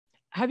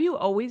Have you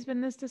always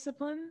been this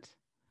disciplined?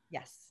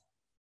 Yes.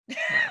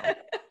 Wow.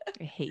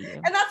 I hate you.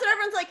 And that's what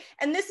everyone's like.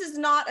 And this is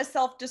not a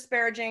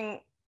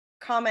self-disparaging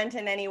comment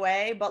in any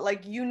way, but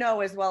like, you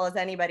know, as well as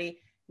anybody,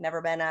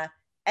 never been a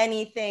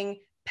anything,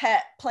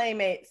 pet,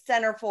 playmate,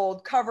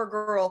 centerfold, cover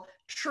girl,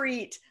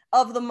 treat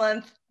of the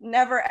month,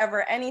 never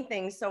ever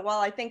anything. So while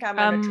I think I'm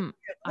an attractive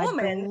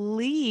woman, I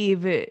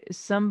believe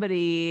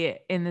somebody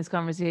in this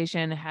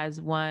conversation has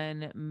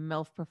won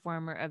MILF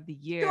Performer of the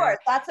Year. sure,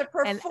 that's a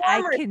performer and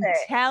I can thing.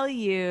 tell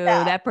you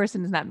that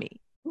person is not me.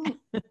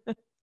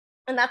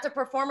 And that's a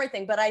performer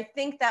thing. But I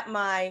think that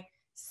my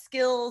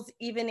skills,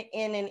 even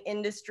in an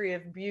industry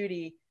of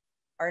beauty,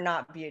 are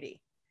not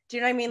beauty. Do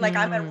you know what I mean? Like,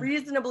 I'm a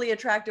reasonably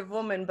attractive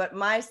woman, but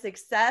my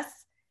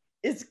success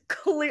is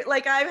clear.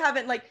 Like, I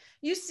haven't, like,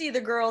 you see the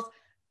girls,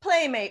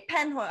 Playmate,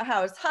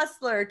 Penthouse,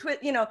 Hustler,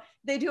 you know,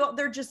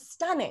 they're just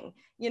stunning,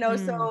 you know,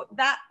 so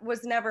that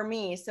was never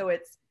me. So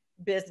it's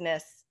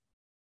business,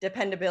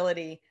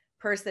 dependability,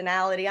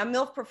 personality. I'm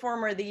MILF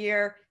Performer of the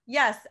Year.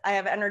 Yes, I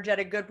have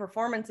energetic, good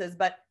performances,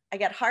 but I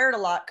get hired a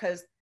lot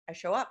because I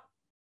show up.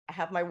 I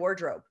have my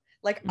wardrobe.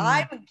 Like,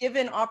 I'm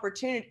given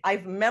opportunity.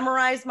 I've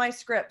memorized my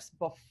scripts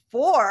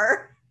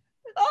before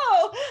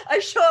I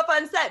show up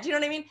on set. Do you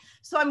know what I mean?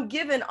 So I'm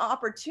given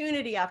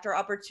opportunity after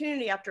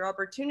opportunity after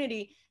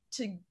opportunity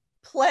to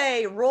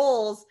play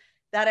roles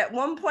that at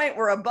one point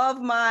were above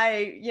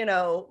my, you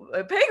know,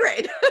 pay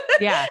grade.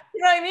 Yeah.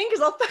 You know what I mean?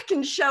 Because I'll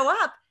fucking show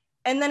up.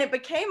 And then it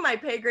became my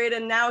pay grade.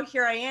 And now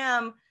here I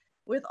am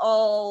with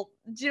all,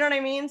 do you know what I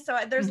mean? So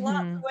there's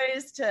lots of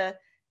ways to,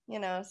 you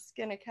know,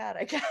 skin a cat,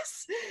 I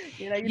guess.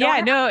 You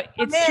know,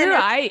 it's true.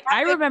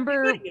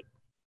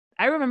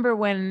 I remember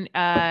when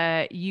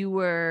you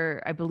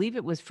were, I believe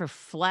it was for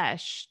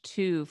Flesh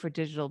too, for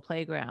Digital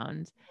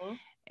Playground,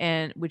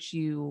 and which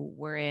you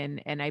were in.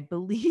 And I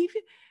believe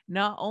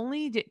not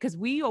only because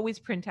we always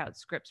print out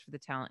scripts for the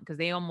talent, because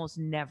they almost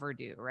never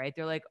do, right?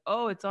 They're like,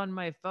 oh, it's on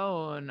my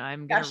phone,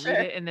 I'm gonna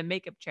read it in the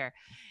makeup chair.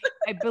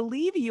 I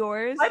believe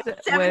yours my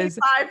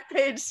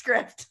 75-page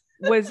script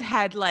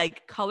had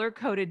like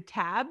color-coded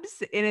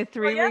tabs in a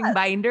 3-ring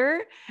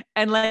binder,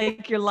 and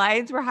like your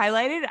lines were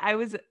highlighted. I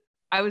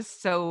was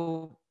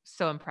so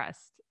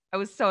impressed. I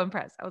was so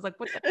impressed. I was like,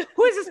 who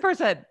is this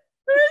person?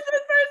 Who is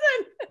this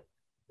person?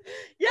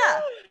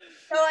 Yeah.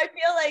 So I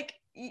feel like,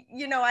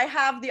 you know, I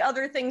have the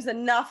other things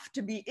enough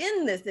to be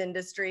in this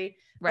industry,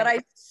 but I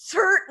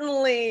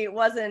certainly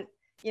wasn't,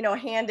 you know,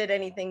 handed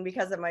anything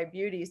because of my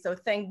beauty. So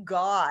thank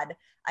God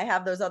I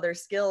have those other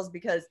skills,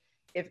 because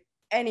if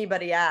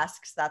anybody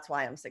asks, that's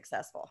why I'm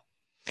successful.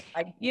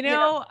 My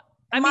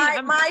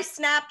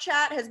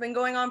Snapchat has been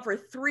going on for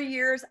 3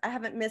 years. I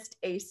haven't missed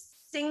a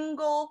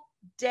single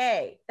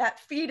day. That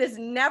feed has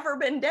never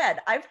been dead.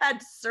 I've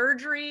had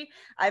surgery.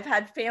 I've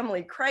had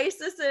family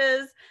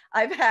crises.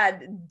 I've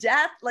had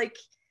death. Like,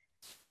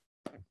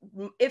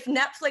 if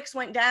Netflix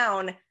went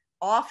down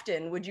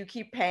often, would you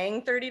keep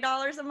paying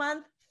 $30 a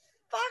month?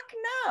 Fuck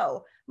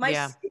no. My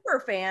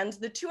super fans,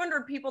 the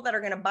 200 people that are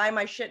going to buy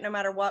my shit no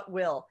matter what,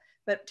 will.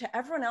 But to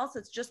everyone else,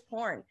 it's just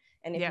porn.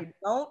 And if you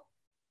don't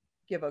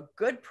give a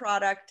good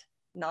product,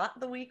 not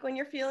the week when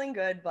you're feeling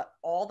good, but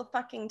all the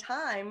fucking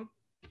time,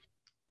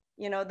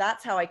 you know,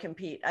 that's how I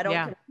compete. I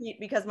don't compete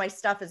because my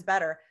stuff is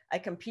better. I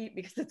compete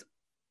because it's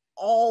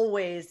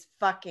always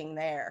fucking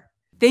there.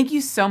 Thank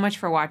you so much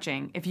for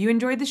watching. If you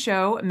enjoyed the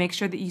show, make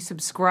sure that you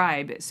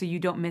subscribe so you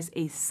don't miss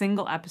a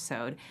single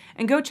episode.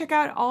 And go check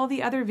out all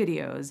the other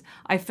videos.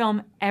 I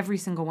film every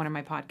single one of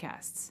my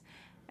podcasts.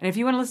 And if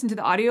you want to listen to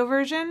the audio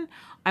version,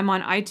 I'm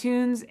on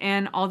iTunes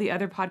and all the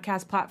other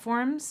podcast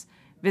platforms.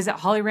 Visit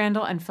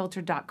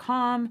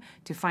hollyrandallandfiltered.com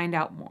to find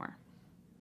out more.